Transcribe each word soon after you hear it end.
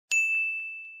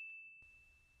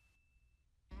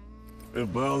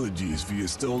Apologies for your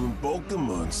stolen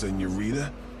Pokemon,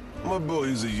 Senorita. My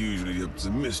boys are usually up to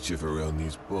mischief around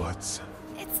these parts.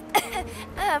 It's,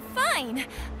 fine.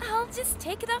 I'll just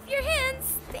take it off your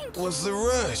hands. Thank you. What's the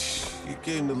rush? You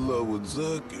came to Lowood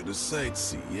Zirca to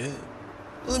sightsee, yeah?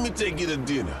 Let me take you to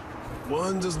dinner.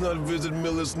 One does not visit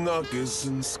Miller's Knockers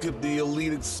and skip the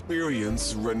elite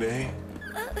experience, Ranae.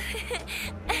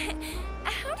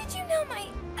 How did you know my...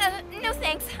 no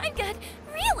thanks, I'm good.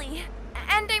 Really?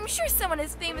 And I'm sure someone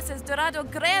as famous as Dorado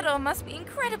Guerrero must be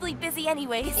incredibly busy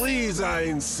anyways. Please, I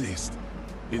insist.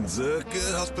 In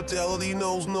Zirca, hospitality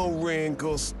knows no rank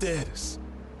or status.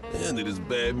 And it is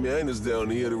bad manners down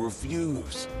here to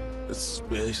refuse.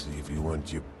 Especially if you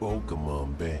want your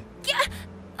Pokemon back.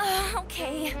 Yeah,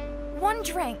 okay. One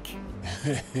drink.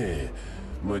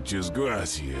 Muchas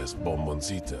gracias,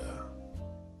 bomboncita.